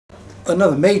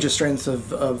Another major strength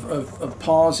of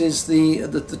PARS is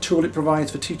the tool it provides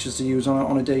for teachers to use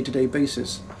on a day-to-day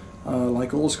basis.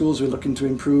 Like all schools, we're looking to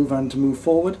improve and to move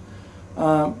forward.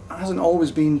 Hasn't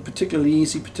always been particularly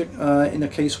easy, in a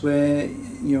case where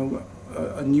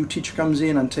a new teacher comes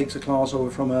in and takes a class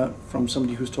over from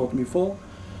somebody who's taught them before.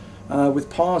 With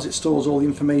PARS, it stores all the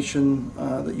information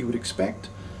that you would expect.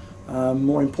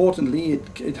 More importantly,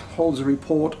 it holds a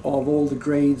report of all the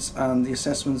grades and the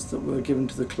assessments that were given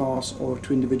to the class or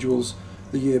to individuals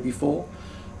the year before,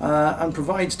 and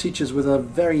provides teachers with a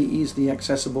very easily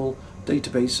accessible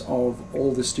database of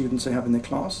all the students they have in their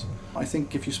class. I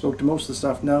think if you spoke to most of the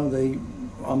staff now, they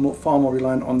are far more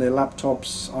reliant on their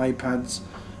laptops, iPads,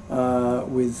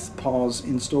 with PARS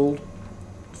installed.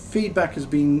 Feedback has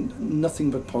been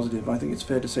nothing but positive. I think it's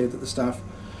fair to say that the staff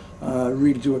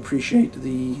really do appreciate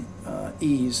the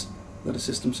ease that a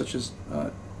system such as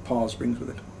PARS brings with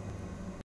it.